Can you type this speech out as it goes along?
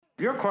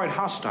You're quite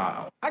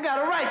hostile. I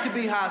got a right to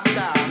be hostile,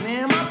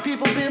 man. My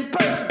people being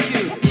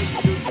persecuted. I'm just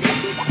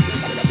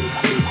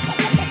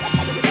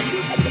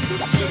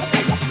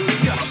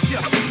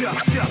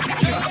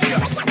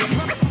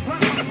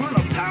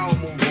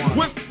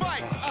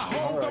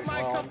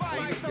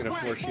going to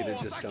force you to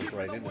just jump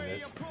right into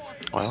this.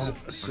 Well,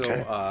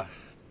 okay.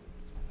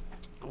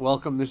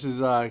 Welcome. This is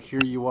Here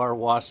You Are,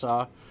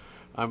 Wausau.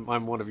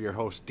 I'm one of your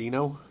hosts,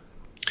 Dino.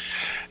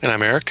 And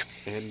I'm Eric.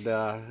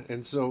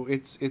 And so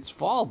it's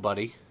fall,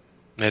 buddy.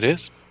 It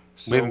is.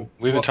 So,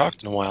 we haven't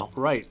talked in a while.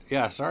 Right.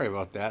 Yeah. Sorry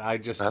about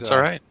that. That's all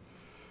right.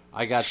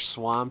 I got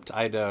swamped.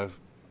 I had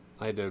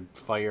to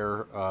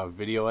fire a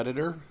video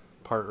editor,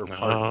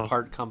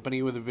 part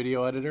company with a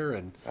video editor,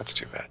 and that's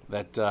too bad.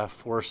 That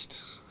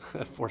forced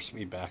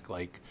me back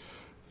like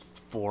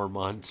 4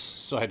 months.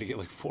 So I had to get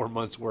like 4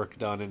 months work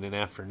done in an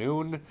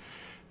afternoon.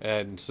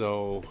 And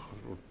so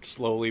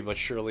slowly but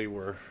surely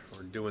we're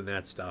doing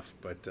that stuff.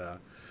 But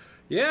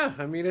yeah,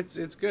 I mean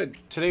it's good.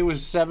 Today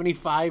was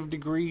 75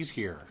 degrees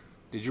here.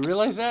 Did you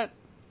realize that?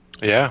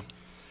 Yeah.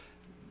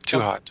 Too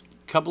hot.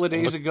 A couple of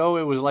days ago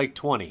it was like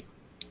 20.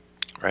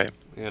 Right.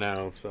 You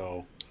know,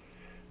 so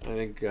I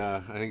think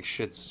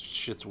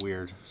shit's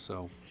weird.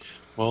 So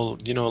well,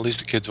 you know, at least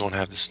the kids won't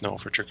have the snow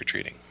for trick or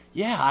treating.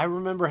 Yeah, I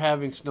remember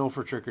having snow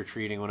for trick or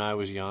treating when I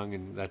was young,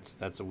 and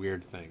that's a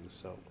weird thing.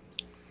 So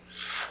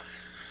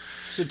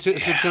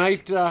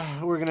tonight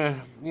we're gonna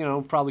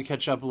probably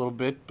catch up a little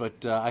bit,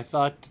 but I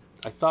thought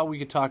we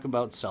could talk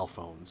about cell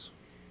phones.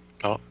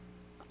 Oh,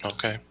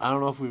 okay. I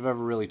don't know if we've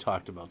ever really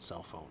talked about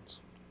cell phones.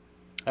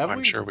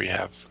 I'm sure we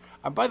have.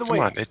 By the way,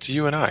 come on, it's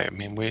you and I. I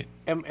mean, we.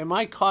 Am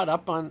I caught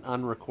up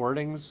on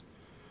recordings,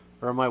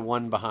 or am I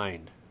one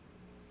behind?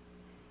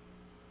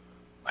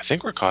 I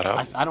think we're caught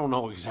up. I don't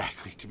know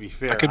exactly, to be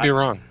fair. I could be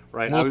wrong.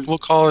 Right. We'll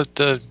call it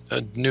a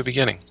new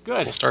beginning.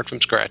 Good. We'll start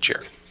from scratch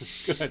here.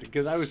 Good,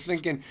 because I was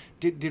thinking,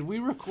 did we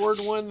record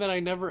one that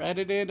I never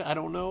edited? I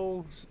don't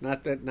know.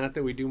 Not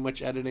that we do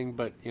much editing,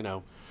 but you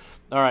know.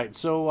 All right.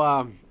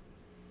 So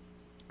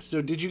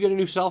did you get a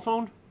new cell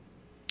phone?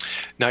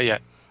 Not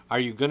yet. Are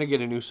you going to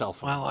get a new cell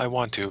phone? Well, I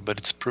want to, but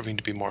it's proving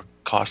to be more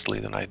costly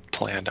than I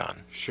planned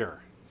on. Sure.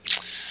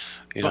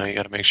 You know, you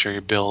got to make sure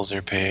your bills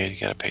are paid. You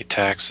got to pay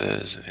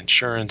taxes and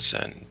insurance,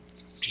 and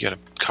you got to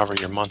cover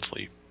your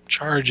monthly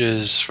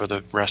charges for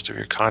the rest of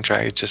your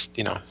contract. It's just,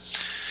 you know.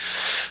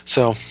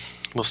 So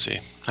we'll see.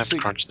 I have to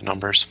crunch the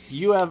numbers.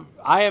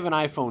 I have an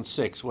iPhone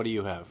 6. What do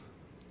you have?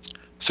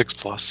 6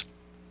 Plus.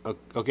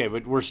 Okay,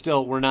 but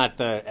we're not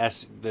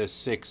the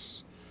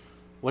 6.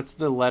 What's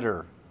the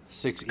letter?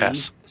 6E?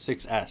 S.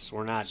 6S.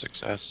 We're not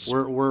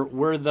 6S.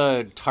 We're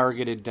the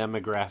targeted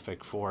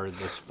demographic for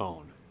this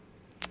phone.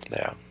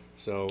 Yeah.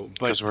 So,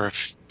 because we're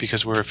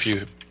a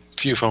few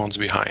phones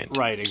behind.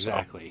 Right,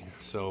 exactly.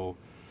 So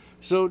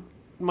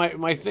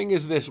my thing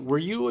is this: were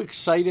you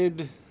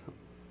excited?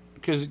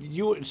 Because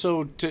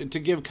to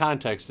give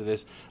context to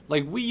this,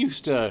 like we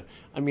used to.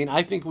 I mean,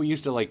 I think we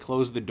used to like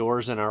close the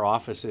doors in our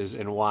offices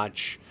and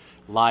watch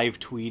live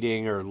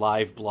tweeting or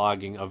live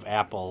blogging of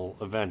Apple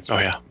events.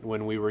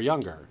 When we were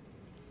younger.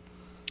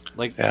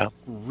 Like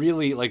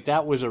really, like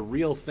that was a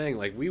real thing.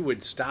 Like we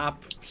would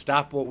stop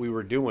what we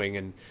were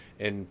doing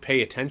and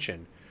pay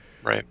attention.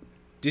 Right.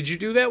 Did you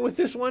do that with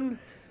this one?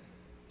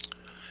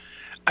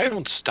 I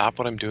don't stop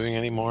what I'm doing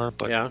anymore,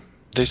 but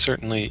they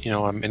certainly, you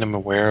know, I'm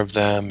aware of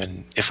them,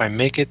 and if I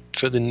make it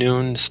for the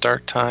noon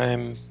start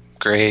time,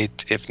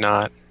 great. If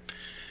not,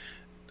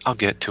 I'll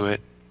get to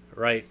it.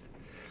 Right.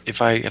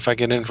 If I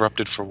get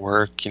interrupted for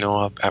work, you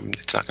know,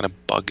 it's not going to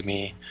bug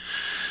me.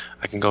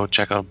 I can go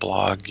check out a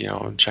blog, you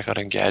know, check out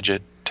Engadget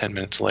 10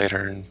 minutes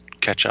later and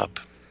catch up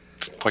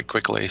quite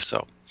quickly.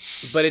 So,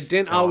 but it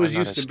didn't always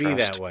used to be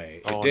that way.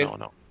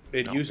 No.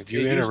 It used if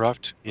you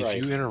interrupt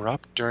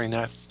during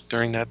that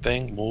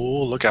thing,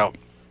 oh, look out.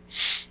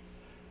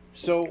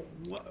 So,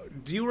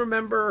 do you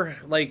remember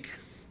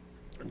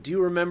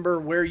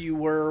where you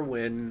were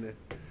when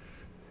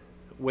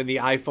the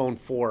iPhone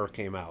 4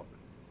 came out?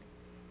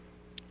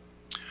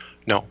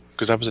 No,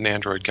 because I was an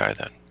Android guy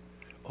then.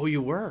 Oh,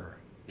 you were?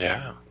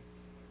 Yeah.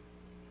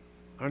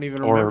 I don't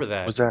even remember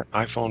that. Was that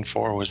iPhone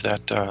 4? Was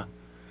that the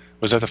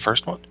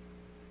first one?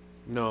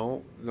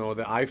 No,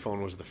 the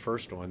iPhone was the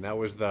first one. That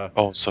was the...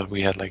 Oh, so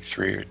we had like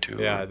 3 or 2.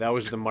 Yeah, that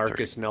was the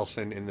Marcus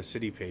Nelson in the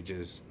City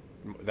Pages.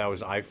 That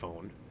was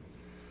iPhone.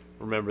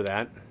 Remember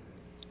that?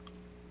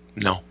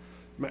 No.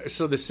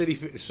 So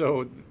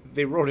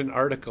they wrote an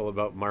article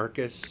about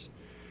Marcus.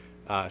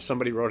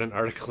 Somebody wrote an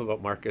article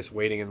about Marcus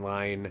waiting in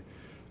line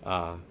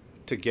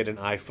to get an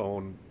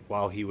iPhone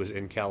while he was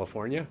in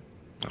California.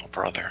 Oh,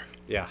 brother.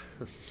 Yeah.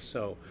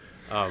 So,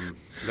 So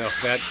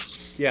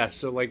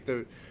like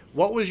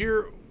what was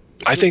your?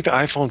 I think the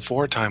iPhone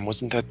 4 time,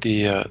 wasn't that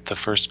the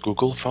first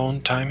Google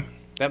phone time?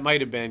 That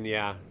might have been,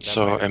 yeah.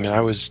 So I mean,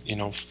 I was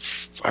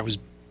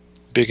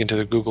big into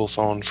the Google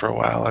phone for a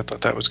while. I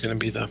thought that was going to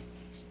be the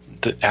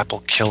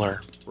Apple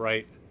killer.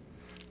 Right.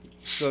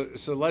 So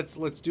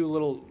let's do a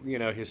little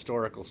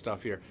historical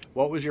stuff here.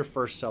 What was your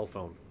first cell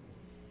phone?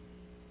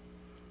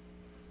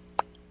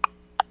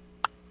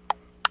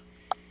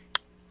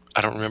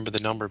 I don't remember the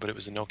number, but it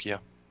was a Nokia.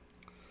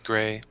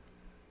 Gray,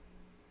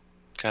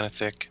 kind of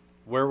thick.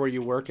 Where were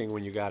you working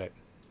when you got it?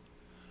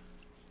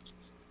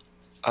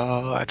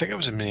 I think I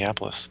was in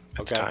Minneapolis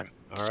at the time.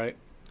 All right.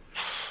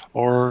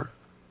 Or,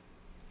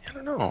 I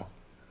don't know.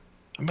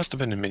 I must have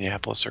been in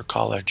Minneapolis or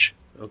college.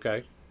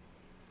 Okay.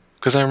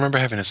 Because I remember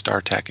having a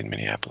StarTAC in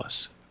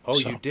Minneapolis. Oh,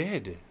 so. You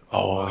did?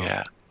 Oh, wow.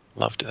 Yeah.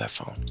 Loved that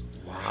phone.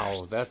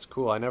 Wow, that's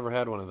cool. I never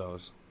had one of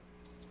those.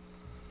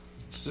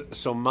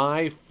 So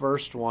my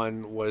first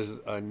one was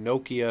a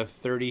Nokia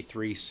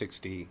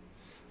 3360,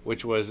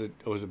 which was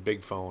a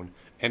big phone.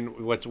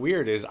 And what's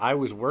weird is I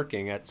was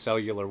working at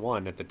Cellular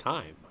One at the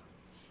time.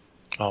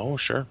 Oh,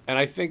 sure. And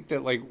I think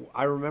that, like,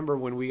 I remember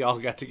when we all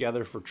got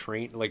together for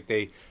like,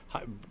 they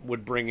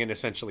would bring in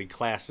essentially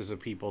classes of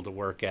people to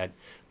work at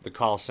the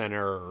call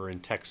center or in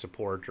tech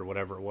support or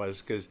whatever it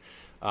was, because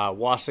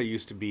Wausau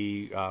used to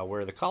be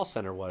where the call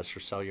center was for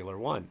Cellular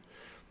One.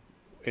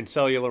 And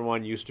Cellular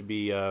One used to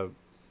be a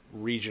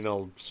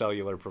regional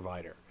cellular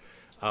provider.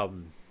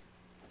 And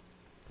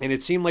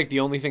it seemed like the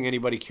only thing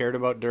anybody cared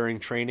about during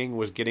training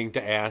was getting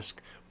to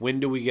ask, when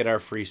do we get our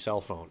free cell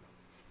phone?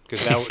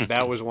 Because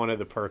that was one of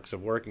the perks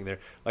of working there.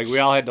 Like, we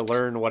all had to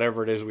learn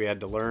whatever it is we had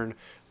to learn,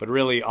 but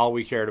really all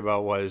we cared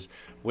about was,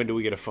 when do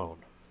we get a phone?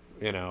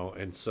 You know,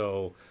 and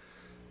so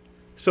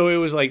it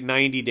was like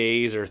 90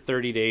 days or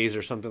 30 days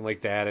or something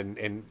like that,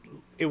 and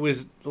it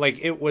was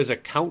a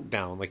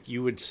countdown. Like,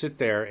 you would sit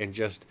there and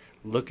just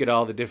look at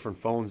all the different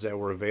phones that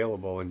were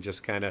available and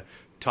just kind of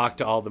talk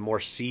to all the more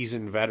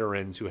seasoned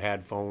veterans who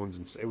had phones,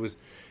 and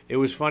it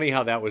was funny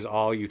how that was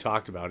all you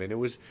talked about. And it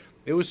was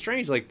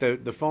strange. Like,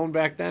 the phone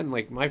back then,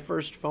 like, my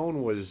first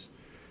phone was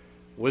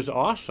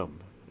awesome,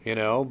 you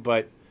know,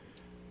 but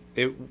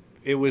it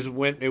was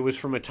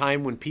from a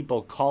time when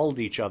people called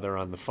each other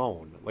on the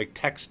phone. Like,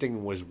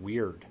 texting was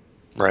weird.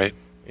 Right.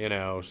 You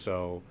know,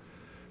 so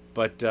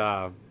but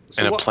and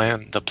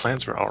the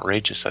plans were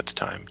outrageous at the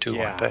time too,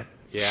 weren't they?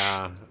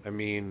 Yeah. I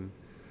mean,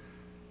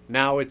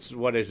 now it's,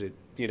 what is it?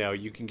 You know,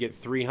 you can get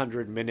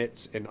 300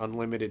 minutes and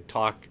unlimited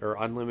talk or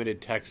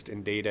unlimited text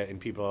and data, and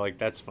people are like,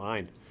 that's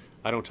fine.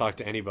 I don't talk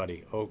to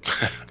anybody.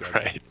 Okay, good.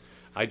 Right.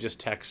 I just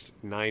text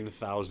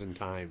 9,000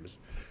 times.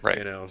 Right.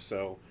 You know,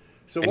 so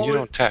and you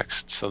don't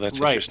text, so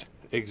that's right, interesting.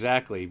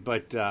 Exactly.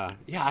 But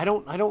yeah, I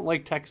don't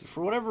like text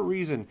for whatever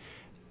reason.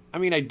 I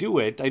mean, I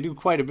do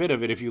quite a bit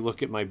of it if you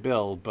look at my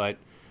bill, but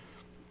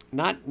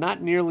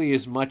not nearly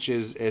as much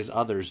as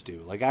others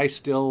do. Like, I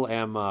still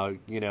am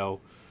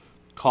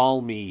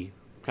call me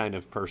kind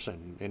of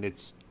person, and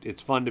it's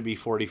fun to be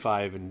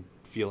 45 and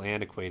feel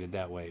antiquated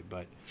that way,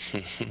 but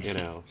you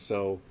know,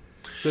 so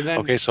then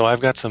okay, so I've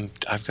got some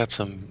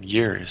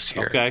years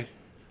here. Okay.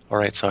 All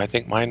right, so I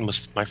think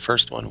my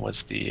first one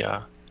was the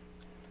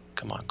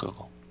come on,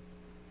 Google.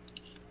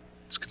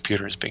 This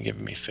computer has been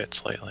giving me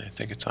fits lately. I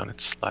think it's on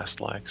its last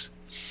legs.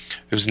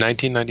 It was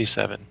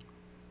 1997. It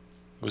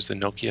was the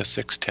Nokia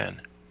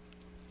 610.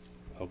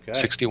 Okay.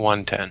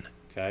 6110.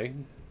 Okay.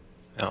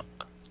 Yeah.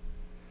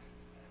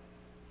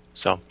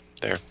 So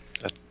there.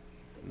 That's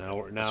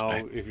now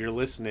if you're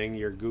listening,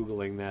 you're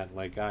Googling that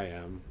like I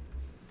am.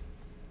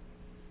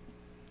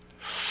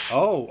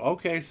 Oh,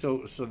 okay.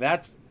 So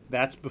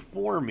that's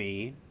before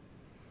me.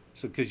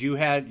 So because you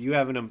have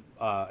an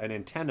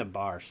antenna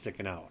bar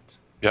sticking out.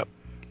 Yep.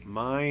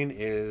 Mine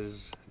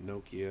is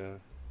Nokia.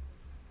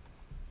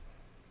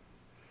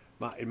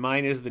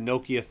 Mine is the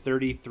Nokia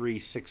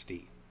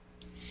 3360.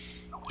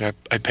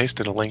 I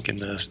pasted a link in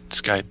the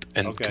Skype,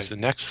 and Okay. because the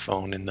next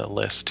phone in the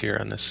list here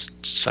on this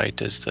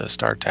site is the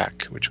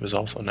StarTAC, which was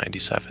also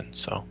 97.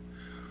 So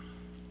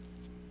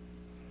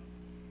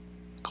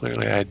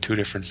clearly, I had two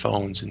different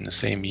phones in the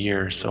same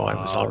year, so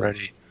Wow.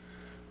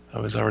 I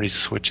was already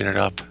switching it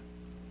up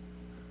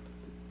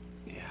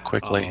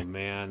quickly. Oh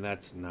man,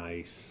 that's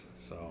nice.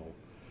 So,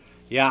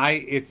 yeah,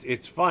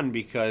 it's fun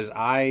because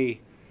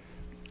like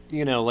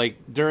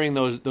during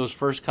those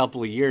first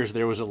couple of years,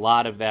 there was a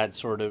lot of that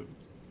sort of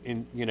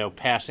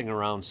passing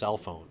around cell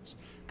phones,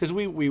 because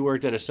we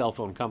worked at a cell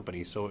phone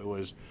company, so it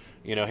was,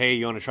 hey,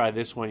 you want to try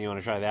this one, you want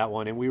to try that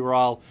one, and we were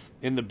all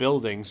in the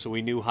building, so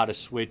we knew how to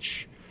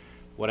switch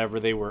whatever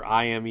they were,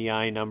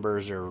 IMEI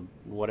numbers or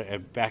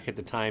what. Back at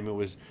the time, it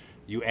was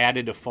you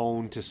added a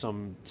phone to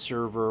some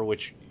server,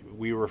 which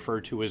we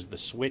refer to as the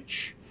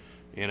switch,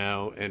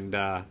 and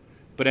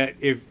but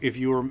if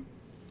you were,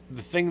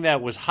 the thing that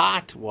was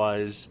hot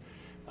was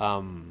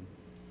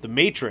the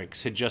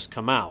Matrix had just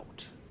come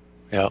out.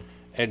 Yeah.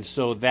 And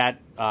so that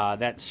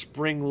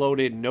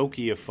spring-loaded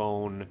Nokia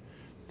phone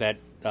that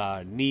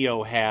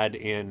Neo had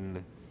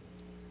in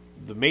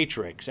the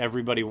Matrix,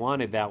 everybody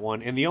wanted that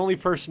one, and the only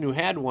person who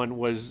had one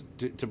was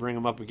to bring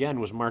him up again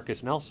was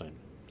Marcus Nelson.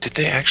 Did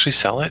they actually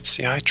sell it?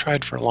 See, I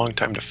tried for a long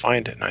time to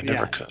find it, and I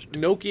never could.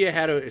 Nokia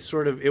had a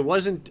sort of, it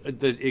wasn't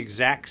the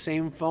exact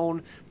same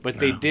phone, but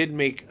they did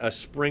make a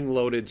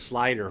spring-loaded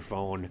slider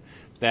phone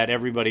that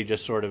everybody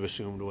just sort of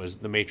assumed was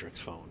the Matrix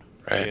phone.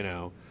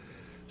 Right.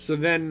 So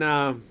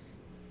then,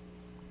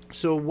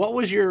 so what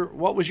was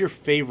your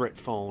favorite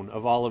phone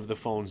of all of the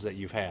phones that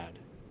you've had?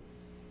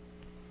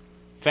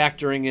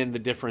 factoring in the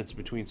difference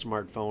between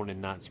smartphone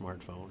and not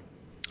smartphone.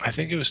 I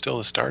think it was still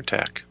the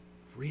StarTAC.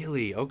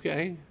 Really?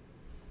 Okay.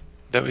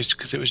 That was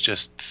because it was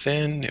just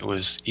thin. It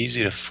was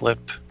easy to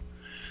flip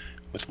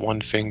with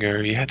one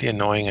finger. You had the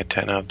annoying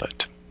antenna,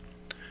 but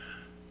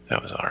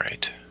that was all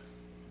right.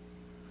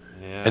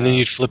 Yeah. And then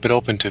you'd flip it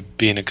open to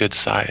being a good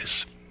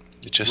size.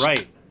 It just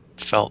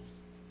felt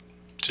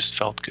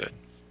good.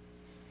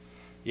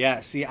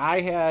 Yeah. See,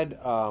 I had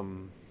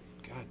God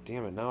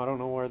damn it! Now I don't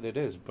know where that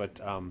is, but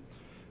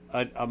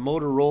a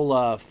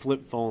Motorola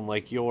flip phone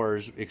like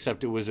yours,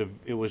 except it was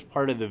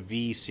part of the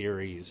V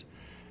series.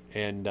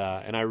 And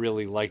I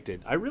really liked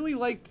it. I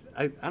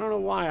don't know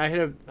why I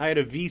had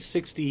a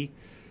V60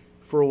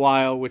 for a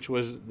while, which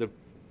was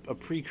a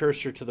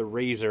precursor to the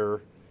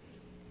Razr.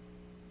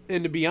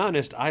 And to be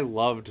honest, I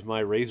loved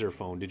my Razr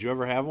phone. Did you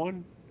ever have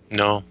one?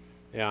 No.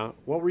 Yeah.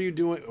 What were you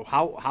doing?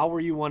 How were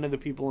you one of the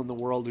people in the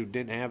world who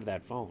didn't have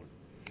that phone?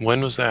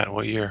 When was that?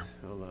 What year?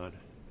 Hold on.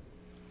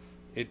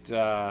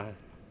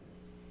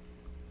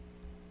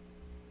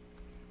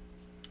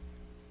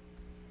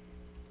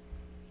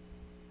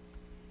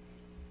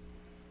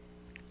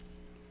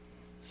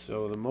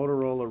 So the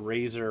Motorola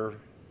Razr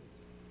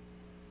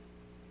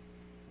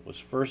was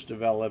first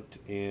developed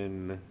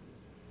in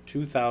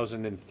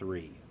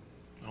 2003.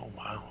 Oh,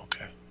 wow.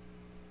 Okay.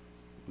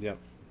 Yep.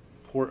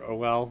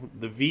 Well,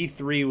 the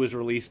V3 was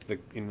released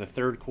in the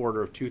third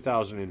quarter of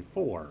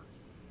 2004,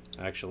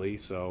 actually.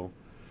 So,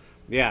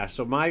 yeah.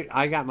 So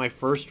I got my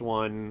first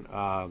one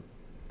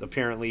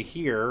apparently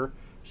here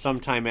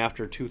sometime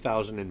after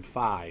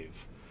 2005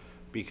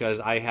 because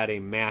I had a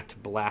matte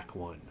black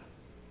one.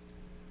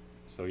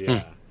 So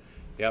yeah.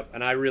 Yep,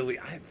 and I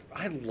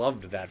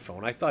loved that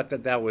phone. I thought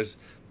that was,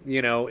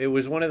 it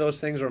was one of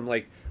those things where I'm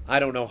like, I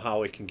don't know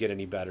how it can get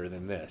any better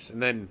than this.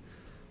 And then,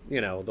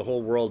 the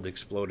whole world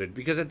exploded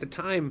because at the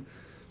time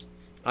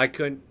I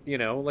couldn't,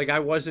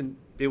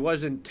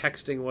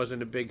 texting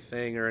wasn't a big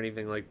thing or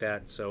anything like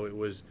that. So it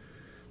was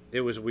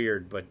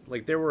weird, but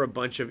like there were a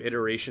bunch of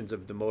iterations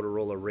of the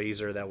Motorola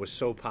Razr that was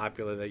so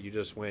popular that you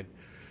just went,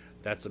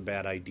 that's a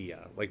bad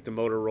idea. Like the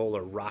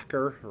Motorola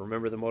Rocker.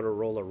 Remember the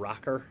Motorola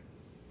Rocker?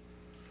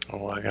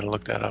 Oh, I gotta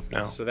look that up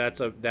now. So that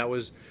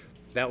was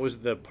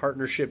the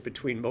partnership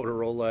between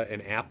Motorola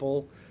and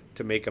Apple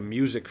to make a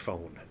music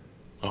phone.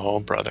 Oh,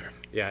 brother.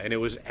 Yeah, and it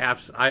was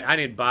I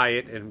didn't buy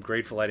it, and I'm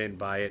grateful I didn't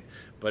buy it,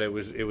 but it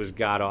was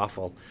god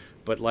awful.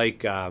 But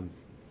like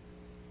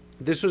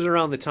this was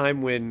around the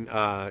time when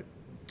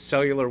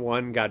Cellular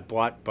One got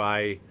bought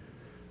by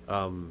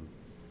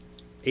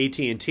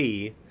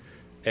AT&T,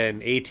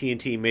 and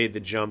AT&T made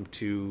the jump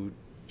to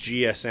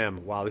GSM.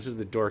 Wow, this is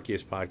the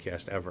dorkiest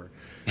podcast ever.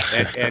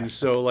 And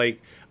so, like,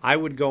 I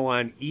would go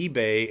on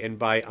eBay and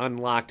buy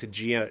unlocked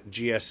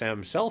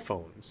GSM cell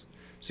phones.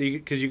 So,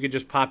 because you could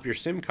just pop your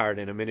SIM card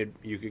in them and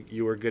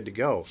you were good to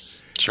go.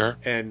 Sure.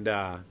 And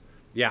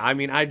yeah, I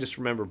mean, I just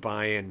remember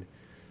buying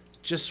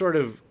just sort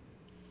of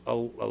a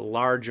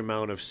large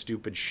amount of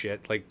stupid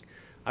shit. Like,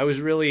 I was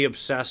really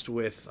obsessed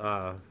with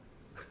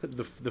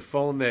the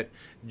phone that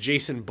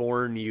Jason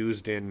Bourne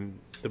used in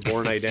The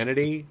Bourne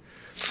Identity.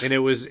 And it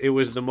was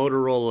the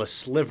Motorola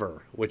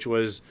Sliver, which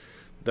was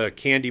the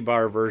candy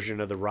bar version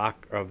of the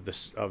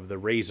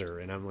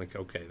Razr. And I'm like,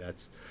 okay,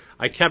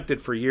 I kept it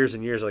for years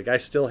and years. Like I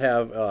still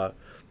have a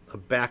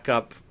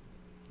backup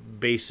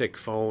basic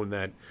phone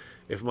that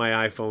if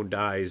my iPhone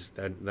dies,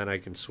 then I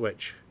can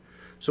switch.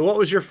 So what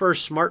was your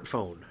first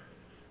smartphone?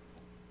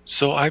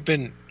 So I've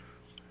been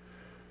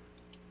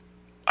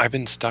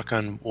stuck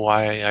on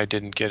why I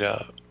didn't get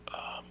a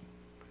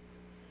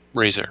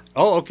Razr.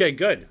 Oh, okay,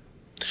 good.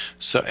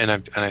 So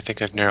and I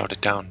think I've narrowed it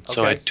down. Okay.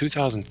 So in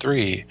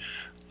 2003,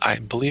 I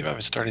believe I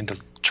was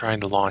trying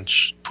to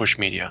launch Push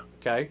Media.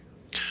 Okay.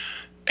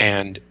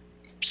 And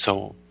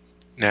so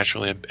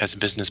naturally, as a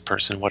business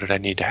person, what did I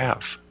need to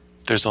have?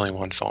 There's only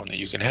one phone that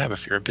you can have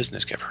if you're a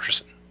business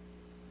person.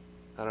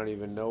 I don't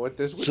even know what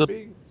this would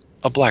be.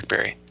 A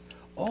BlackBerry.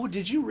 Oh,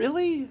 did you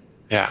really?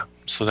 Yeah.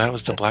 So that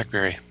was the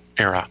BlackBerry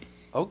era.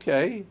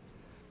 Okay.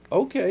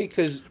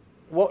 Because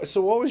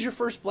so what was your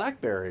first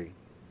BlackBerry?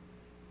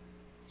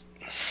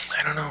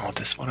 I don't know.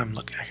 This one I'm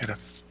looking.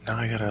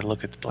 I gotta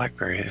look at the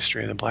BlackBerry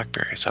history of the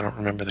BlackBerries. I don't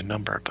remember the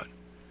number, but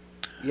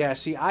yeah.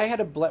 See, I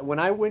had when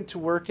I went to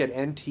work at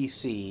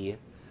NTC,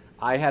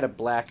 I had a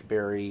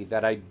BlackBerry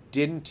that I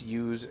didn't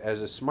use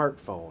as a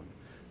smartphone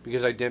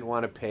because I didn't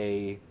want to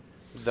pay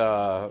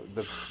the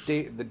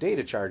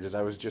data charges.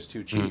 I was just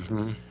too cheap,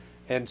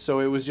 and so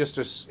it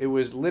was it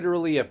was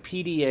literally a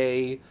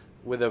PDA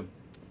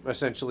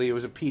essentially it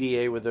was a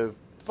PDA with a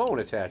phone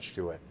attached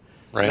to it.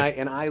 Right.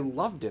 And I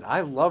loved it.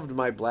 I loved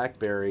my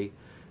BlackBerry.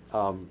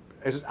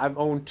 As I've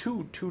owned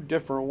two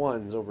different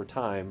ones over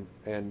time,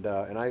 and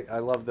I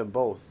love them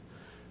both.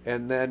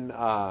 And then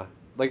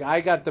like I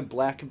got the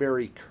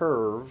BlackBerry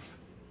Curve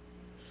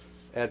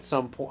at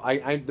some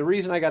point. The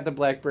reason I got the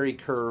BlackBerry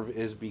Curve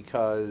is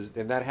because,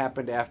 and that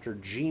happened after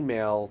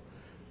Gmail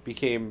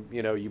became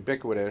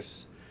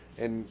ubiquitous,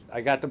 and I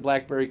got the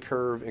BlackBerry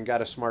Curve and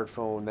got a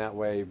smartphone that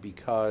way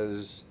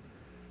because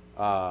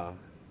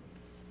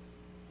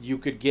you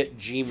could get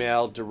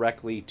Gmail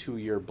directly to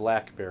your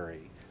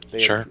BlackBerry.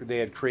 Sure. They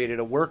had created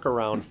a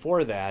workaround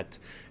for that,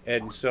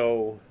 and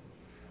so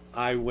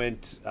I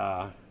went.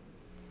 Oh,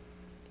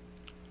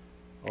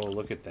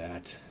 look at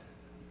that!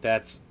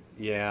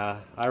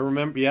 I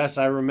remember. Yes,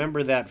 I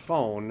remember that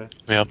phone.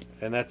 Yep.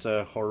 And that's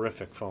a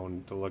horrific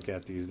phone to look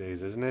at these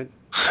days, isn't it?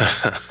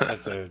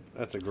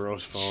 That's a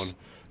gross phone.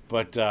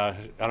 But I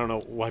don't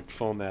know what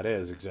phone that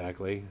is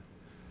exactly.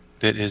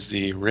 It is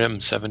the RIM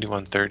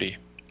 7130.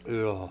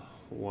 Oh,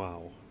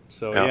 wow.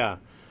 So Yeah. yeah.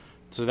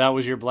 So that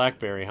was your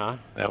BlackBerry, huh?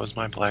 That was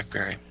my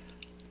BlackBerry.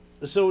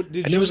 So And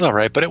it was all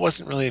right, but it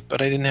wasn't really.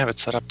 But I didn't have it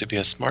set up to be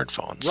a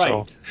smartphone, so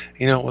Right.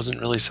 it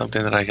wasn't really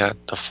something that I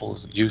got the full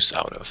use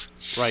out of.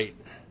 Right.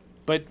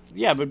 But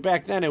yeah, but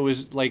back then it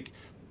was like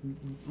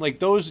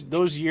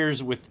those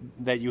years with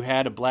that you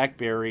had a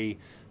BlackBerry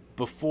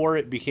before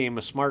it became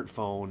a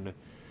smartphone.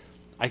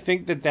 I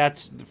think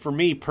that's for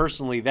me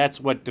personally. That's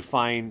what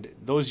defined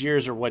those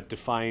years are what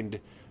defined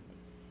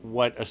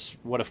what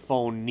a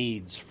phone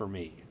needs for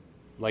me.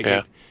 Like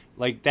Yeah.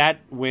 like that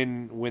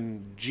when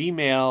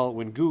Gmail,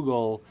 when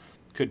Google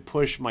could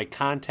push my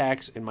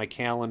contacts and my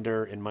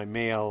calendar and my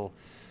mail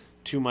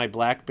to my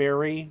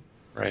BlackBerry.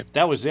 Right.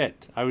 That was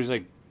it. I was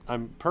like,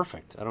 I'm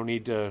perfect. I don't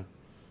need to.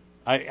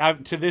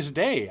 I've to this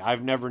day,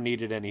 I've never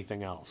needed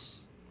anything else.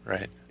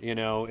 Right.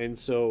 And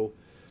so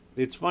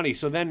it's funny.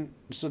 So then,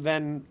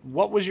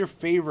 what was your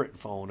favorite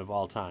phone of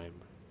all time?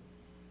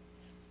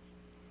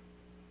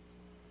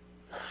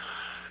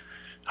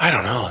 I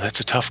don't know. That's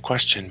a tough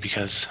question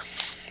because,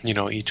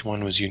 each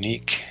one was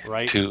unique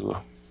Right. to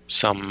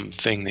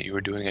something that you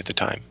were doing at the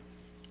time.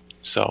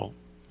 So,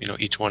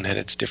 each one had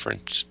its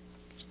differences.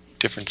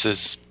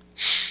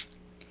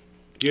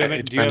 Do you have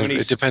any?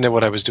 It depended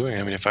what I was doing.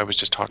 I mean, if I was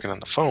just talking on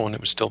the phone, it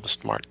was still the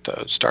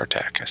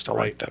StarTAC. I still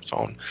Right. like that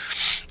phone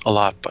a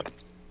lot, but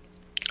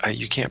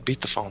you can't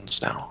beat the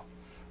phones now.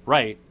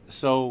 Right.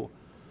 So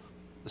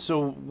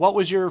what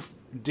was your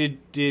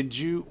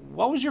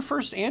what was your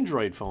first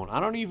Android phone?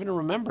 I don't even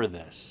remember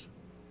this.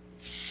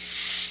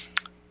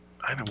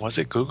 I don't know, was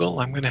it Google?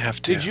 I'm going to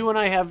have to.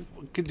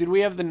 Did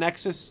we have the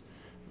Nexus?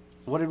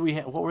 What did we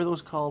have? What were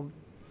those called?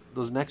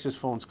 Those Nexus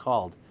phones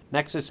called?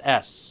 Nexus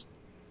S.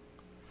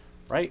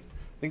 Right?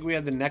 I think we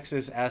had the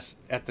Nexus S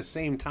at the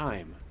same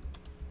time.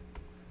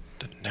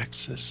 The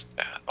Nexus?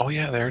 Oh,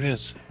 yeah, there it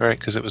is. Right,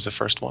 because it was the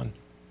first one.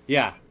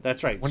 Yeah,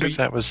 that's right. I wonder if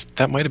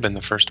that might have been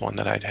the first one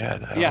that I'd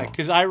had. I don't Yeah, know.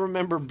 because I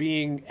remember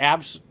being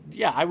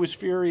I was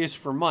furious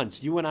for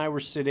months. You and I were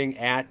sitting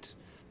at,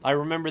 I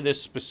remember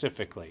this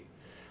specifically.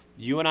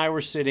 You and I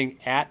were sitting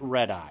at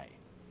Red Eye,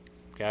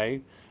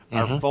 okay?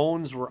 Our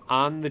phones were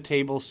on the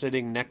table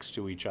sitting next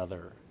to each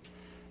other.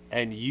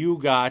 And you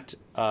got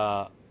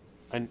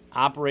an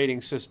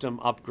operating system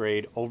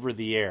upgrade over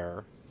the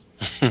air.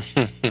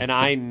 And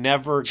I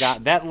never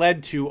got, that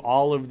led to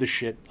all of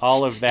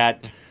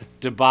that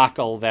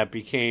debacle that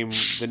became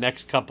the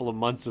next couple of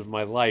months of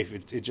my life.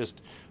 It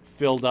just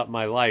filled up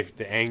my life.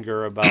 The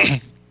anger about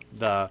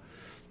that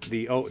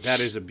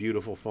is a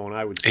beautiful phone.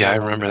 I would say. Yeah, I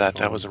remember that.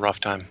 phone. That was a rough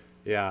time.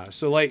 Yeah.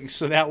 So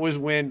that was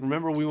when,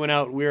 remember we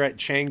were at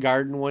Chang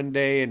Garden one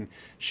day and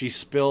she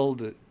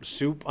spilled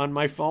soup on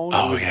my phone.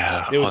 Oh,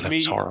 yeah. It was that's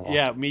me. horrible.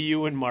 Yeah. Me,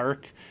 you and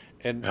Mark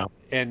and, Yep.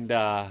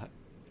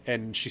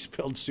 and she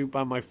spilled soup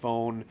on my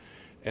phone,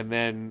 and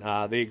then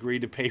they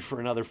agreed to pay for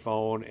another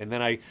phone, and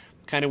then I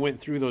kind of went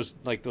through those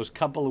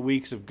couple of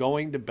weeks of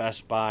going to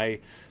Best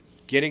Buy,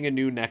 getting a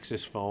new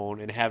Nexus phone,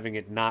 and having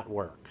it not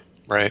work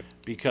Right.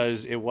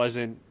 because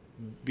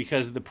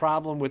the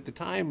problem with the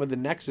time of the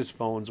Nexus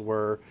phones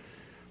were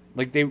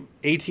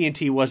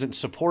AT&T wasn't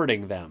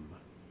supporting them,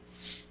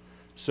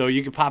 so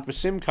you could pop a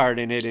SIM card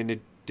in it and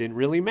it didn't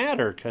really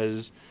matter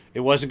because it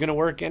wasn't going to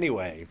work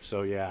anyway.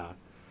 So yeah.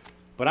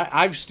 But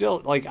I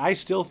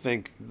still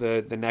think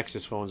the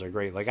Nexus phones are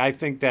great. Like, I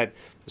think that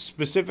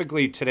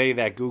specifically today,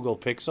 that Google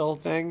Pixel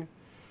thing,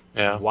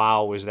 Yeah.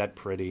 wow, is that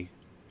pretty?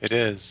 It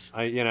is.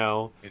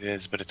 It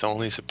is, but it's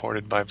only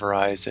supported by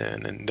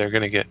Verizon, and they're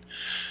going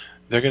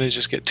to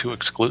just get too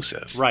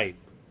exclusive. Right.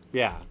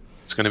 Yeah.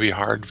 It's going to be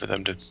hard for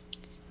them to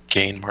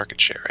gain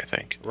market share, I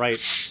think.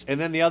 Right. And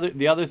then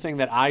the other thing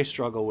that I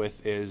struggle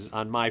with is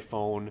on my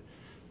phone,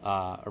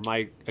 or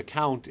my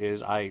account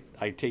is I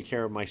take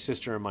care of my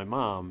sister and my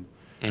mom.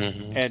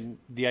 Mm-hmm.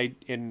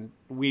 And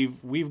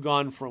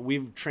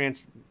we've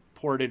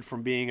transported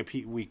from being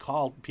we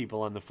call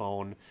people on the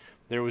phone.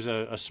 There was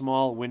a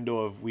small window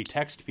of we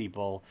text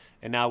people,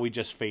 and now we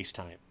just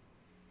FaceTime.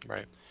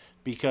 Right.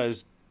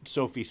 Because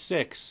Sophie's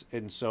 6,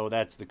 and so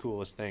that's the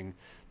coolest thing.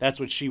 That's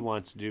what she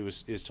wants to do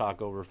is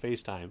talk over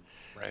FaceTime.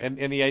 Right. And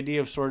the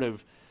idea of sort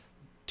of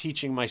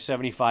teaching my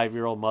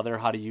 75-year-old mother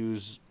how to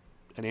use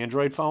an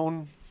Android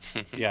phone,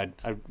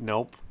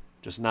 nope.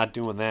 Just not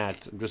doing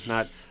that.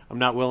 I'm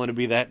not willing to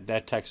be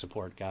that tech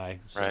support guy.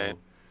 So. Right.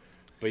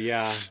 But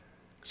yeah.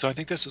 So I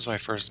think this was my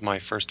first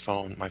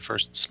phone, my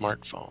first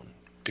smartphone,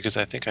 because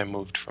I think I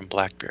moved from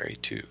BlackBerry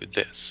to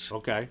this.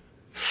 Okay.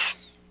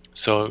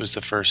 So it was the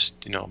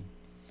first,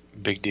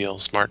 big deal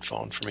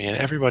smartphone for me, and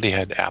everybody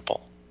had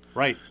Apple.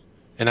 Right.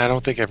 And I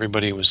don't think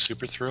everybody was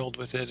super thrilled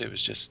with it. It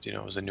was just,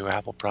 it was a new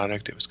Apple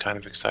product. It was kind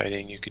of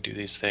exciting. You could do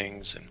these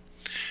things, and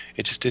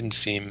it just didn't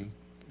seem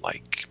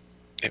like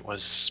it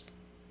was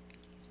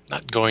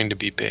not going to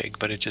be big,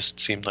 but it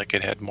just seemed like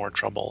it had more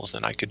troubles,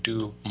 and I could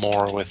do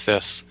more with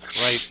this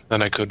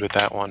than I could with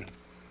that one.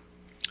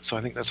 So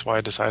I think that's why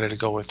I decided to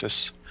go with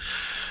this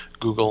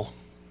Google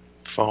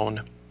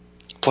phone.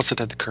 Plus, it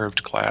had the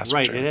curved glass.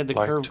 Right, it had the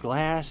curved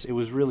glass. It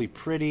was really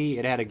pretty.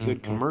 It had a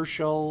good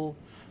commercial.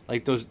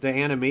 Like the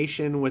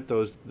animation with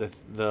the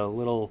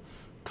little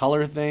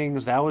color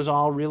things, that was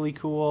all really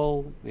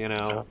cool.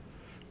 Like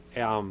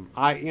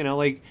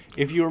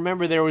if you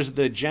remember, there was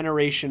the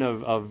generation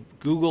of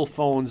Google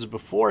phones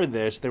before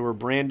this. There were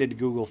branded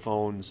Google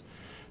phones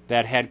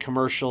that had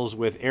commercials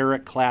with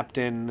Eric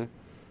Clapton,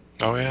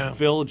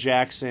 Phil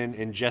Jackson,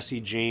 and Jesse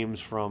James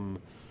from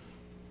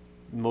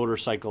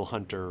Motorcycle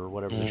Hunter or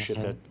whatever the shit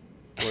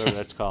whatever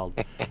that's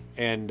called.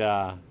 And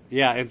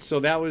and so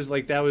that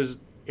was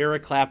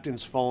Eric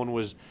Clapton's phone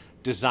was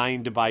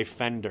designed by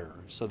Fender,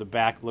 so the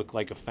back looked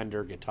like a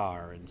Fender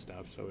guitar and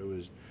stuff. So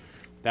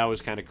that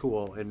was kind of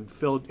cool.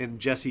 And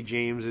Jesse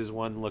James's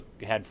one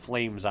had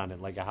flames on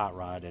it like a hot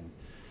rod, and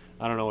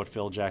I don't know what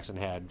Phil Jackson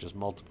had, just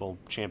multiple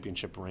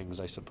championship rings,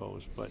 I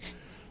suppose. But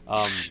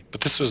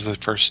this was the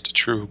first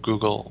true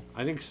Google,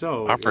 I think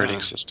so,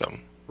 operating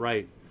system.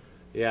 Right.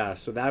 Yeah.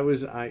 So that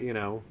was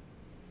No,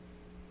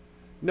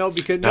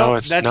 because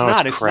it's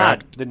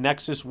not. The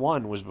Nexus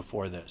 1 was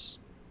before this.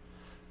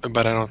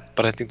 But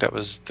I think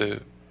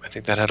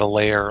that had a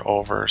layer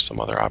over some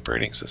other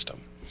operating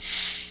system.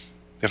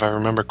 If I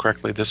remember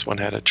correctly, this one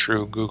had a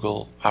true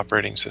Google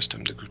operating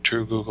system. The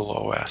true Google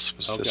OS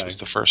This was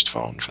the first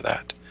phone for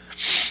that,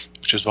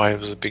 which is why it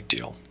was a big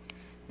deal.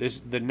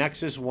 The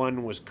Nexus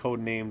 1 was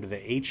codenamed the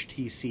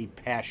HTC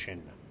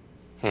Passion.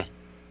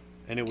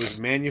 And it was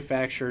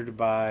manufactured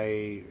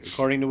by,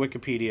 according to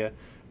Wikipedia,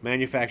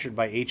 manufactured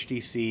by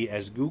HTC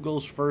as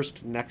Google's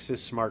first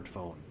Nexus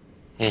smartphone.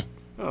 Oh,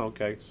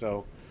 okay.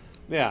 So,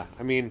 yeah,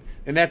 I mean,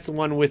 and that's the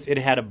one with, it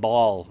had a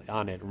ball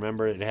on it.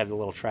 Remember, it had the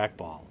little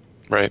trackball.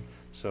 Right.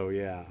 So,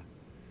 yeah.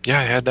 Yeah,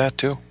 I had that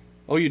too.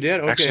 Oh, you did?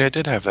 Okay. Actually, I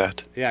did have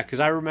that. Yeah,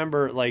 because I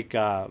remember,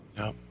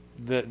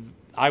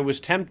 I was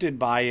tempted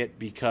by it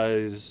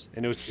because,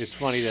 and it's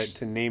funny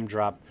to name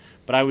drop,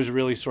 but I was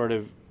really sort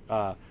of,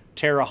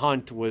 Tara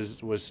Hunt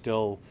was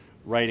still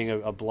writing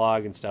a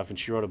blog and stuff, and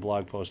she wrote a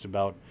blog post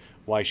about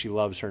why she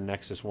loves her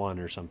Nexus 1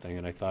 or something,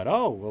 and I thought,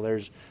 oh, well,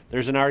 there's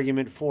an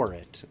argument for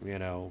it,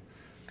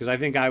 because I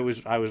think I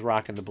was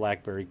rocking the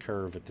BlackBerry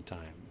Curve at the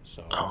time.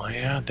 So. Oh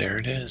yeah, there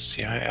it is.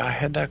 Yeah, I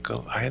had that.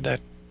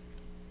 I'm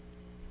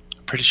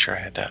pretty sure I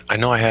had that. I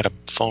know I had a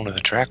phone with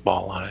a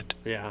trackball on it.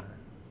 Yeah.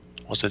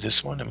 Was it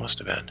this one? It must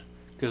have been.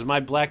 Because my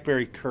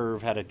BlackBerry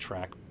Curve had a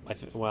track. I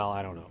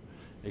don't know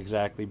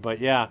exactly, but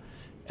yeah.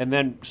 And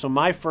then, so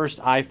my first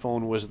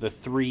iPhone was the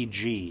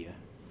 3G,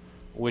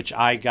 which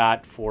I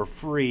got for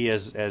free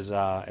as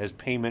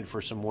payment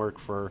for some work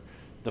for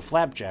the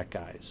Flapjack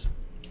guys.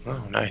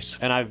 Oh, nice.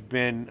 And I've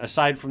been,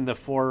 aside from the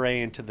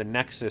foray into the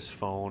Nexus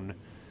phone,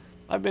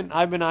 I've been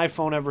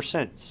iPhone ever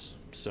since.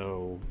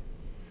 So,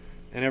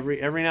 and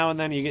every now and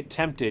then you get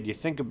tempted.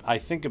 I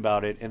think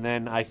about it, and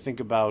then I think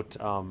about,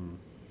 or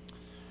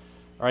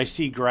I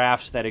see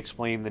graphs that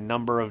explain the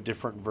number of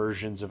different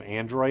versions of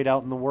Android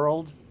out in the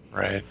world.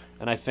 Right.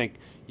 And I think,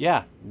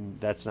 yeah,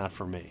 that's not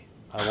for me.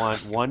 I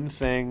want one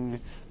thing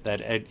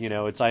that,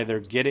 it's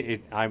either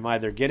I'm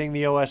either getting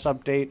the OS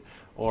update,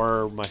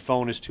 or my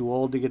phone is too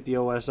old to get the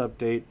OS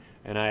update,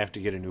 and I have to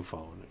get a new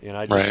phone.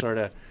 I just sort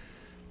of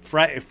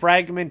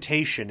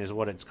fragmentation is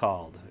what it's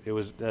called.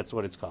 That's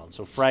what it's called.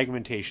 So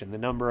fragmentation, the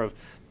number of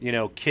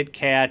Kit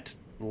Kat,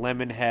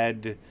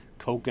 Lemonhead,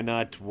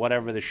 Coconut,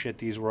 whatever the shit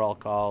these were all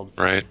called.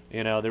 Right.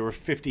 There were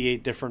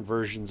 58 different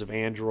versions of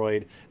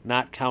Android,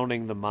 not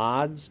counting the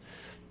mods.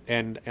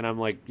 And I'm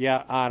like,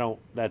 yeah,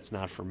 that's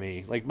not for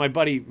me. Like my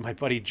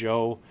buddy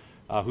Joe,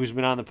 who's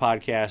been on the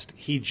podcast,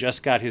 he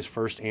just got his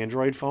first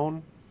Android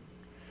phone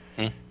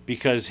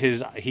because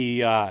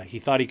he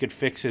thought he could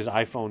fix his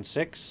iPhone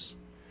 6.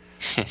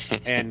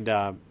 and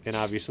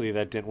obviously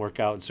that didn't work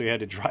out, so he had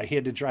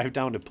to drive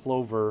down to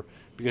Plover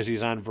because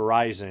he's on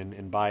Verizon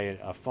and buy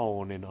a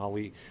phone, and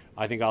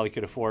I think all he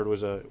could afford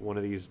was one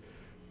of these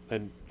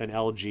an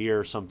LG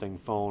or something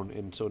phone,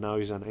 and so now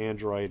he's on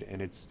Android,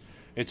 and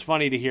it's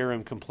funny to hear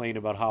him complain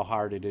about how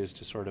hard it is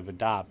to sort of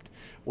adopt.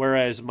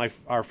 Whereas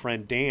our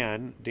friend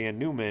Dan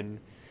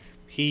Newman,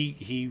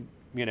 he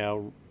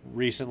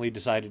recently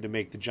decided to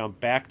make the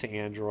jump back to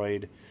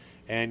Android,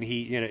 and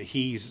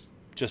he's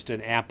just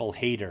an Apple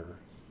hater,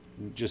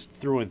 just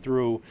through and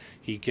through.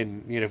 He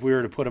can, if we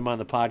were to put him on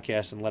the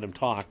podcast and let him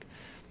talk,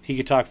 he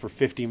could talk for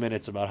 50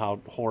 minutes about how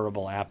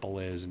horrible Apple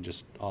is, and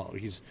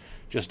he's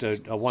just a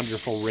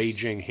wonderful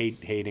raging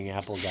hating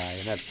Apple guy,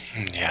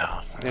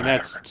 and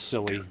that's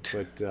silly.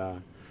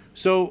 But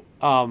so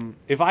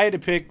if I had to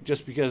pick,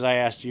 just because I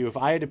asked you, if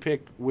I had to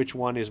pick which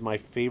one is my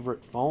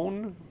favorite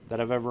phone that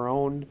I've ever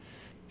owned,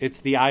 it's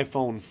the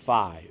iPhone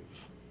 5.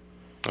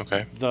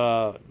 Okay.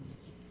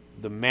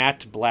 The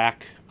matte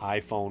black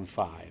iPhone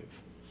 5.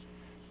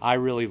 I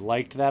really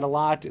liked that a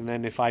lot. And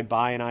then if I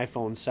buy an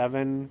iPhone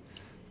 7,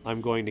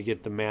 I'm going to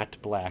get the matte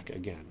black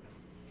again.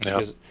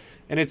 Yep.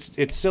 And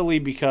it's silly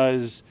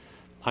because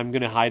I'm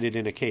going to hide it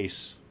in a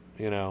case,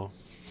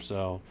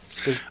 So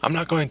I'm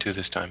not going to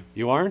this time.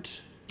 You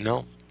aren't?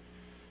 No.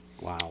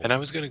 Wow. And I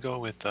was going to go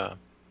with I'm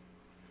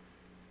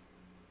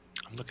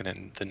looking at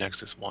the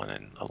Nexus 1,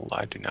 and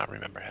I do not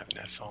remember having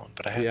that phone,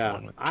 but I had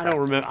one with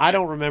I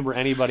don't remember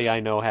anybody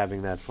I know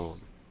having that phone.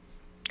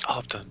 I'll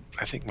have to.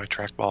 I think my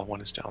trackball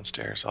one is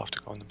downstairs. I'll have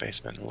to go in the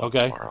basement and look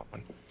Okay. tomorrow.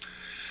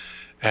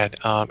 And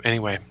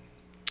anyway,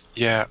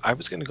 yeah, I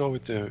was going to go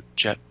with the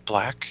jet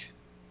black,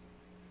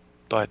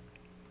 but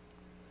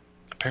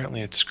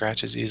apparently it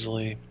scratches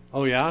easily.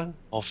 Oh yeah.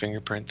 Whole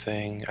fingerprint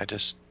thing. I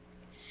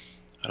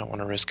don't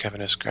want to risk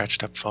having a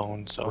scratched up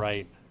phone, so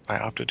Right. I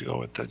opted to go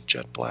with the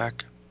jet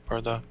black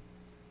or the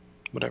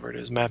whatever it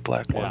is, matte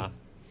black one. Yeah.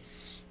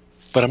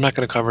 But I'm not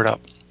going to cover it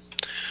up.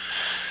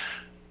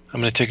 I'm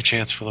going to take a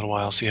chance for a little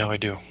while, see how I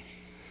do.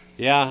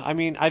 Yeah, I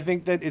mean, I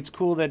think that it's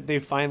cool that they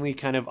finally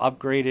kind of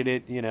upgraded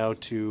it,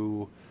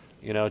 to,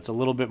 it's a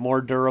little bit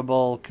more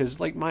durable. Because,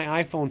 like,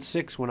 my iPhone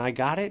 6, when I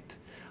got it,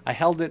 I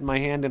held it in my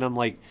hand and I'm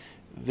like,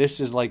 this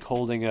is like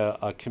holding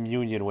a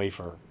communion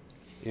wafer.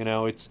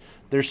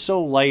 They're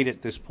so light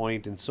at this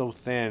point and so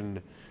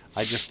thin.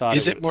 I just thought...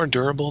 Is it more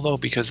durable, though?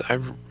 Because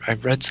I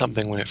read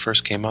something when it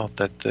first came out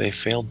that they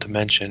failed to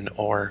mention,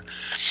 or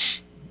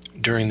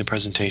during the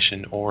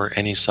presentation or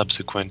any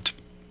subsequent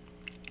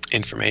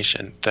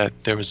information, that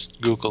there was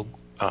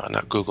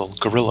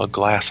Gorilla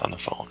Glass on the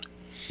phone.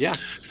 Yeah.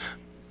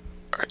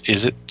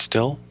 Is it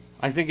still?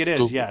 I think it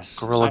is, yes.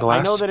 Gorilla Glass?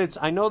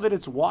 I know that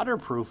it's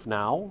waterproof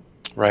now.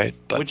 Right.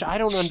 But which I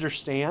don't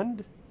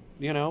understand,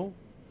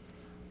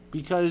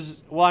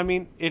 because, well, I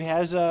mean, it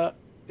has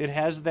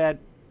that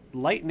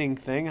lightning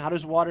thing. How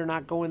does water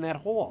not go in that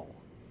hole?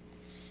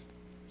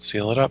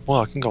 Seal it up.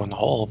 Well, it can go in the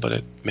hole,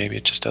 but maybe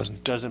it just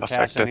doesn't pass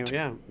affect it. anyway.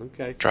 Yeah,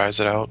 okay. Dries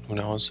it out. Who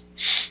knows?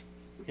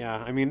 Yeah,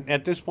 I mean,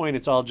 at this point,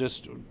 it's all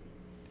just...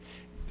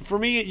 For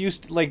me, it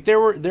used to, like, there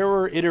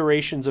were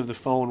iterations of the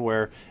phone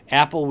where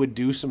Apple would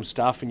do some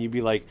stuff and you'd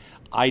be like,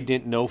 I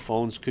didn't know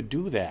phones could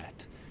do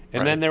that.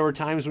 And then there were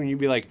times when you'd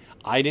be like,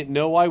 I didn't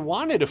know I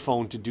wanted a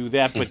phone to do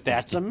that, but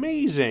that's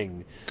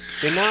amazing.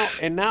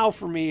 And now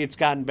for me, it's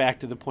gotten back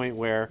to the point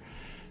where,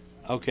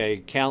 okay,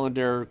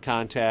 calendar,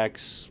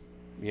 contacts,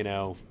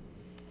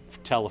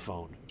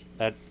 telephone.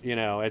 That,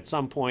 at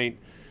some point,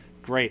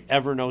 great,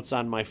 Evernote's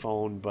on my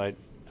phone, but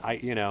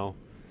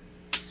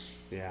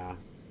yeah.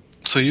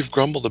 So you've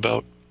grumbled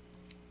about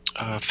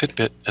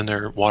Fitbit and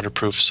their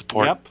waterproof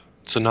support. Yep.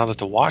 So now that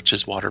the watch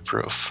is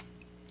waterproof,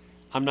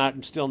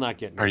 I'm still not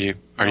getting it.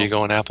 Are you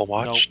going Apple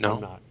Watch? No,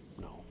 I'm not.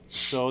 No.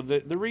 So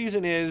the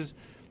reason is,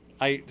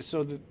 I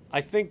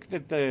think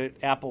that the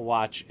Apple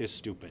Watch is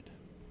stupid.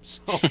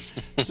 So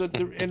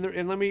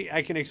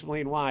I can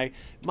explain why.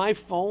 My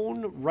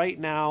phone right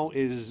now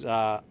is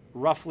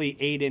roughly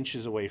 8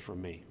 inches away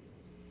from me,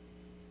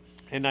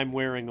 and I'm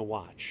wearing a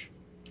watch.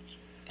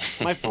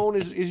 My phone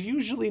is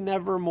usually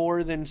never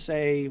more than,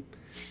 say,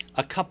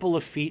 a couple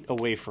of feet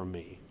away from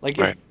me. Like,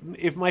 right.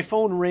 if my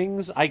phone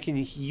rings, I can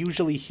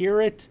usually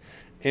hear it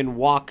and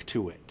walk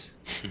to it.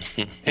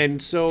 And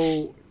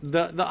so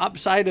the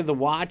upside of the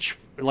watch,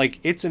 like,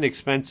 it's an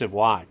expensive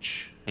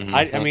watch. Mm-hmm.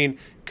 I mean,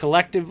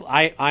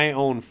 I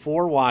own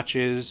 4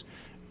 watches,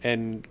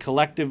 and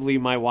collectively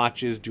my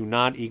watches do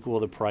not equal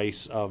the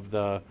price of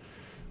the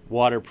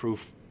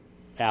waterproof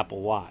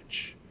Apple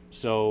Watch.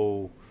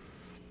 So...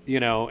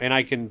 and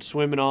I can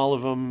swim in all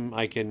of them.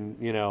 I can,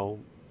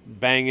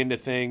 bang into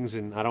things,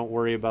 and I don't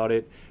worry about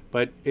it.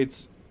 But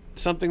it's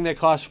something that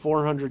costs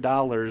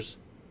 $400.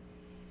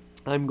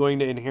 I'm going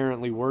to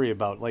inherently worry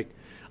about. Like,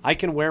 I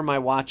can wear my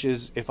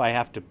watches if I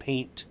have to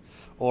paint,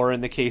 or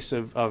in the case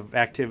of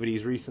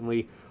activities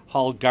recently,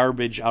 haul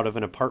garbage out of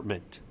an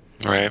apartment.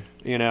 Right.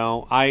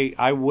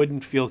 I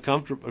wouldn't feel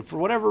comfortable. For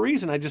whatever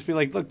reason, I'd just be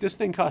like, look, this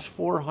thing costs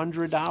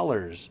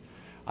 $400.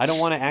 I don't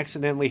want to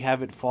accidentally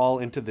have it fall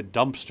into the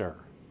dumpster.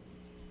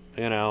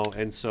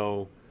 And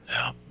so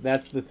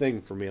that's the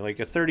thing for me. Like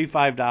a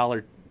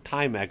 $35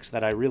 Timex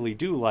that I really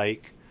do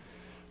like,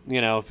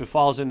 if it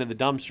falls into the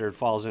dumpster, it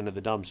falls into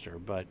the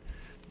dumpster. But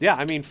yeah,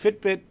 I mean,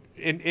 Fitbit,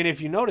 and if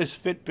you notice,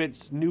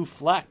 Fitbit's new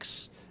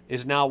Flex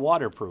is now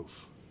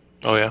waterproof.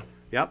 Oh yeah.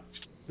 Yep.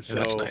 So yeah,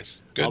 that's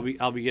nice. Good.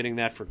 I'll be getting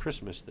that for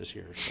Christmas this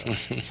year.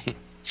 So.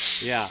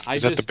 Yeah.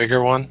 Is that the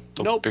bigger one?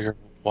 Nope. Bigger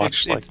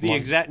watch. It's the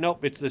exact.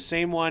 Nope. It's the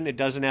same one. It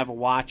doesn't have a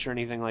watch or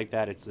anything like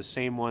that. It's the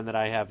same one that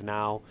I have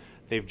now.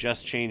 They've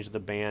just changed the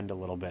band a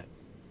little bit,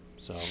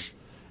 so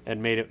and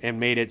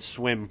made it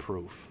swim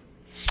proof.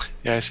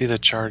 Yeah, I see the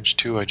Charge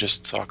 2. I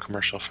just saw a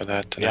commercial for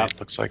that tonight. Yep.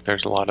 Looks like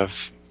there's a lot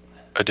of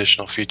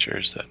additional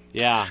features that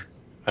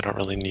I don't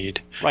really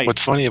need. Right.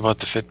 What's funny about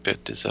the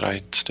Fitbit is that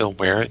I still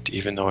wear it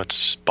even though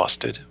it's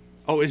busted.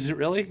 Oh, is it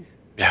really?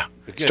 Yeah.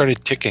 Good.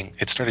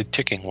 It started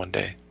ticking one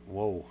day.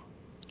 Whoa.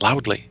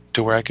 Loudly,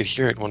 to where I could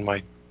hear it when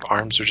my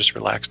arms were just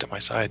relaxed at my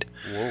side.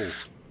 Whoa.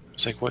 I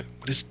was like, what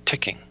is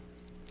ticking?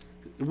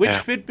 Which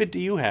Fitbit do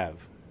you have?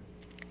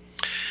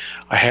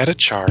 I had a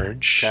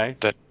charge Okay.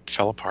 that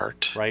fell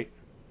apart, Right.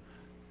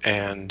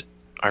 and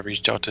I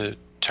reached out to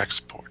tech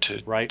support,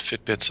 to Right.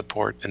 Fitbit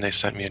support, and they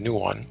sent me a new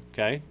one.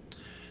 Okay.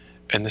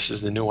 And this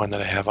is the new one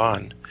that I have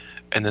on.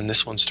 And then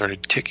this one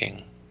started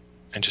ticking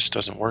and just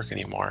doesn't work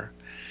anymore.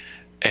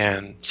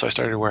 And so I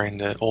started wearing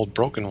the old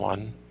broken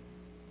one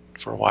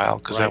for a while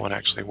because Right. that one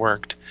actually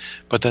worked.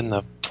 But then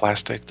the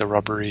plastic, the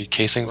rubbery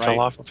casing Right.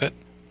 fell off of it.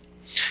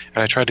 And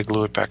I tried to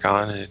glue it back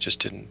on, and it just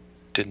didn't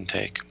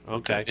take.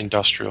 Okay. That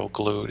industrial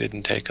glue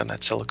didn't take on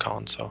that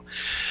silicone. So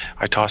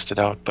I tossed it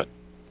out. But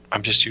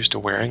I'm just used to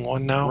wearing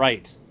one now.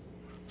 Right.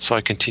 So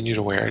I continue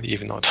to wear it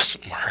even though it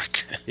doesn't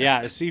work.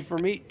 Yeah, see, for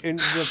me, and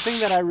the thing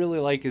that I really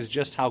like is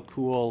just how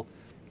cool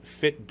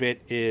Fitbit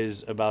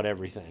is about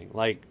everything.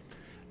 Like,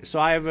 so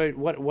I have a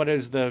what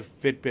is the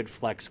Fitbit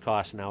Flex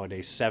cost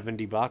nowadays?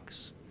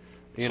 $70.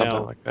 You Something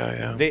know, like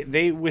that, yeah.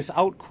 They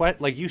without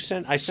like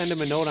I send them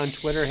a note on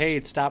Twitter. Hey,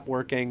 it stopped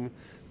working.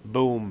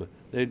 Boom.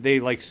 They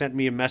like sent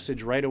me a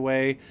message right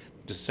away.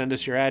 Just send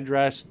us your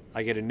address.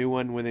 I get a new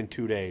one within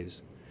 2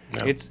 days.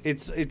 Yeah.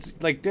 It's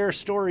like their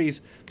stories,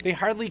 they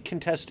hardly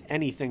contest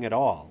anything at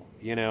all,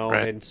 you know,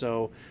 Right. and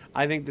so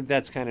I think that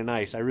that's kind of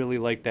nice. I really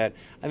like that.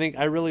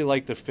 I really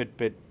like the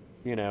Fitbit,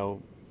 you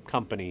know,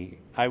 company.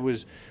 I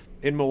was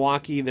in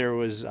Milwaukee. There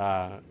was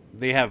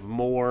they have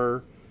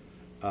more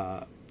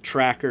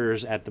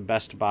trackers at the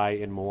Best Buy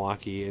in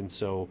Milwaukee, and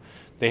so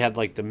they had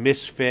like the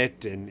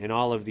Misfit and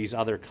all of these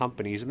other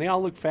companies, and they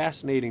all look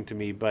fascinating to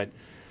me. But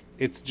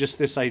it's just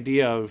this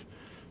idea of,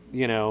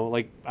 you know,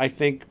 like I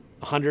think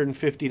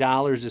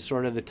 $150 is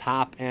sort of the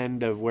top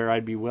end of where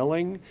I'd be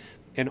willing,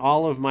 and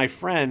all of my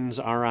friends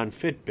are on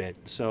Fitbit,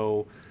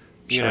 so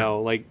you Sure.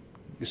 know, like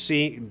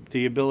see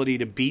the ability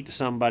to beat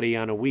somebody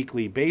on a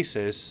weekly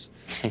basis.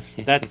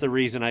 That's the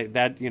reason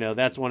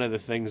that's one of the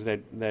things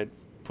that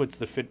puts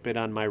the Fitbit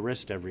on my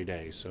wrist every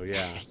day. So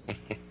yeah,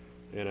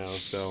 you know,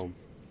 so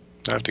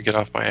I have to get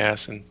off my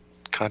ass and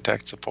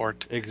contact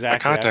support.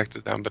 Exactly. I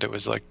contacted them, but it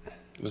was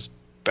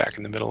back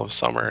in the middle of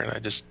summer, and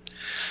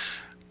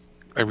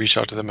I reached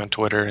out to them on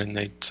Twitter, and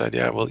they said,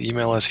 "Yeah, well,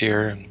 email us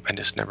here," and I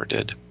just never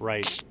did.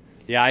 Right.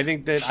 Yeah, I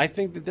think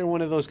that they're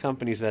one of those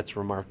companies that's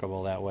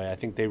remarkable that way. I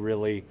think they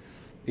really,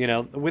 you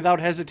know, without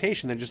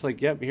hesitation, they're just like,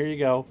 "Yep, here you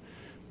go."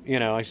 You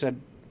know, I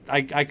said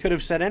I could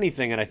have said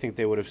anything, and I think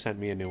they would have sent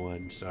me a new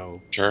one.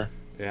 So Sure.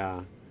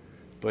 yeah,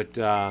 but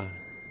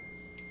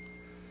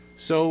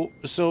so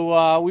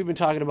we've been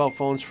talking about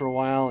phones for a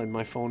while, and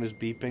my phone is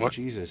beeping. What?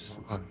 Jesus,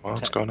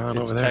 What's going on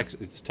over there?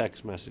 It's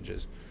text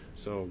messages.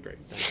 So great.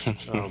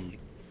 Thanks.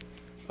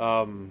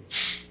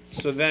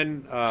 So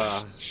then,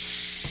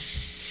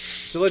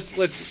 so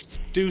let's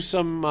do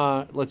some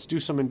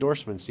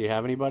endorsements. Do you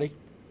have anybody?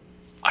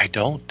 I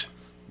don't.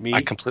 Me? I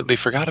completely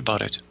forgot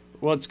about it.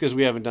 Well, it's because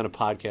we haven't done a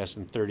podcast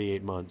in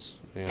 38 months.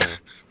 Yeah.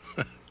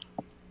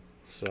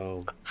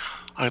 So.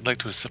 I'd like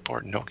to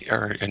support Nokia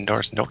or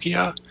endorse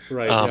Nokia.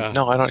 Right. Yeah.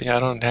 No, I don't. Yeah, I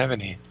don't have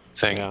anything.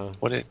 Yeah.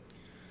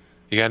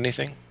 You got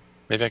anything?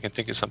 Maybe I can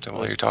think of something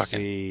while you're talking.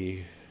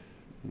 See.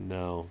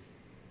 No.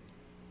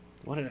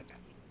 What did I?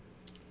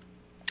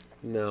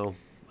 No,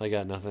 I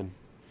got nothing.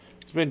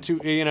 It's been too.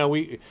 You know,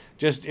 we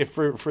just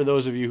for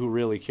those of you who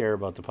really care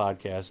about the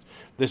podcast,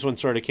 this one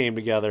sort of came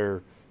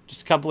together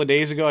just a couple of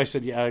days ago. I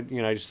said, yeah,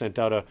 you know, I just sent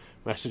out a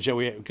message that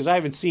because I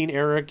haven't seen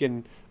Eric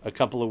in a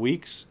couple of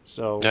weeks,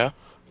 so Yeah.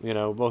 you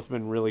know, both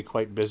been really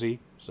quite busy.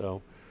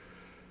 So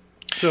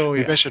yeah.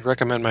 Maybe I should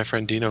recommend my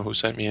friend Dino, who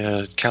sent me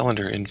a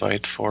calendar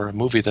invite for a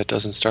movie that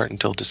doesn't start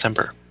until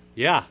December.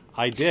 Yeah,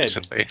 I did.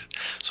 Recently.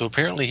 So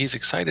apparently he's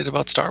excited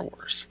about Star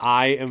Wars.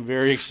 I am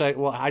very excited.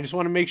 Well, I just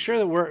want to make sure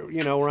that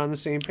we're on the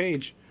same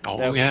page. Oh,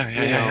 That, yeah.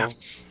 you know,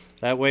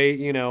 that way,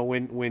 you know,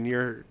 when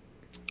you're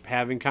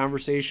having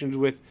conversations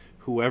with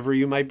whoever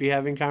you might be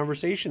having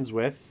conversations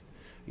with,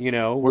 you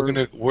know,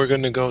 We're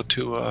gonna go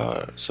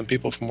to some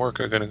people from work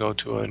are gonna go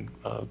to an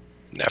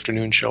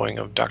afternoon showing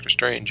of Doctor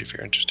Strange if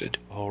you're interested.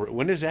 Oh,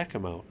 when does that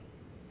come out?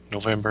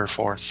 November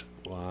 4th.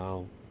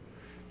 Wow.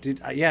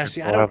 Yeah,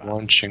 see, I We'll have don't.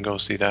 lunch and go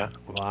see that.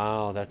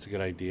 Wow, that's a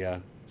good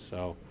idea.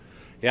 So,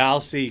 yeah, I'll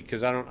see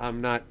because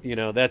I'm not. You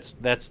know, that's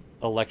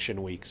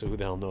election week, so who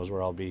the hell knows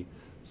where I'll be.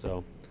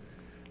 So,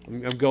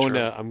 I'm going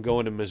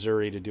Sure. to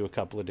Missouri to do a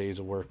couple of days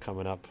of work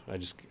coming up.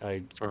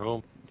 For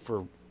whom?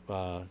 For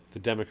the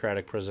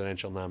Democratic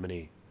presidential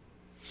nominee.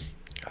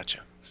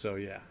 Gotcha. So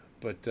yeah,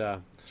 but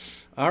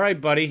all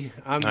right, buddy.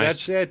 Nice.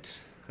 That's it.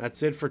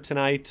 That's it for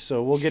tonight.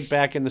 So we'll get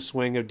back in the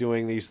swing of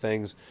doing these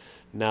things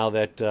now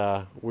that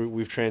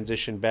we've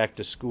transitioned back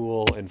to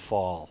school and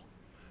fall.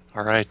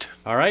 All right.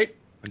 All right.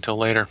 Until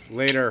later.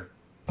 Later.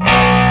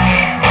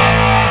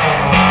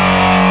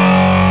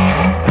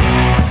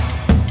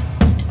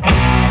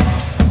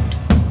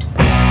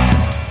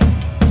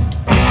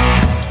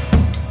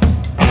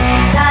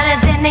 It's harder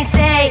than they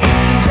say to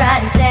try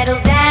and settle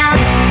down.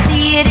 You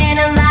see it in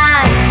a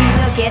line, you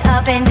look it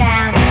up and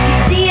down. You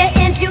see it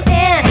end to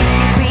end,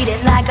 you read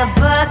it like a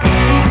book.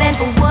 And then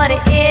for what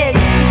it is,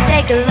 you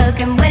take a look.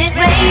 And when it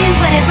rains,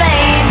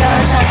 the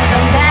sun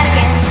comes out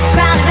again.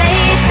 Crown of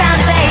age,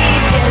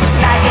 just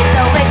like it's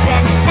always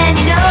been. And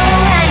you know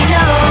how you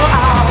know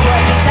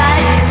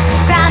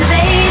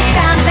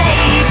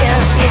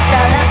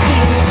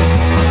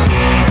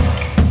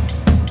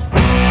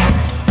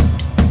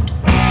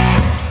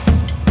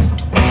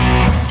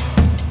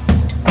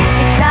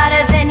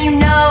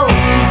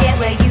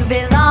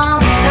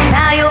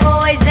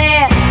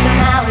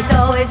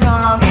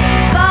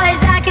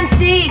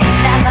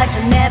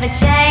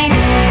change.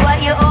 It's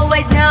what you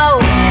always know,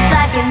 just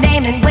like your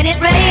name. And when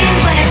it rains,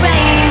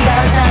 the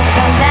sun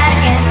comes out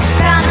again.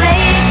 Crown of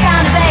age,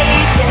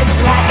 just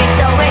like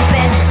it's always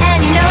been. And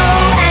you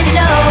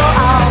know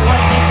all what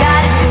you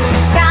gotta do.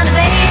 Crown of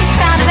age,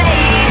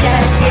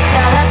 it's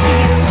all up to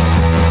you.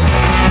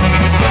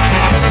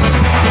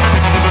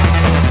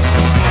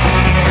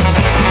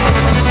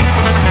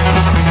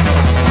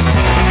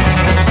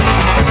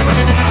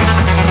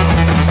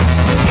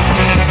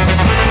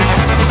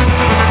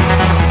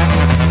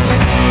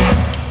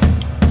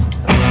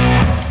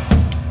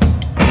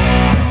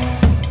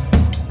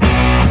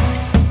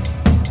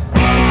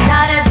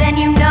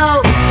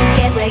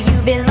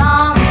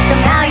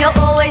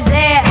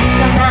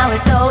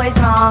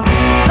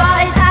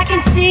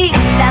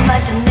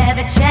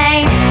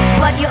 Change. It's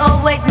what you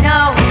always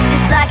know,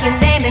 just like your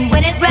name. And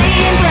when it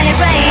rains,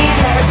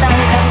 the sun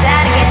comes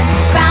out again.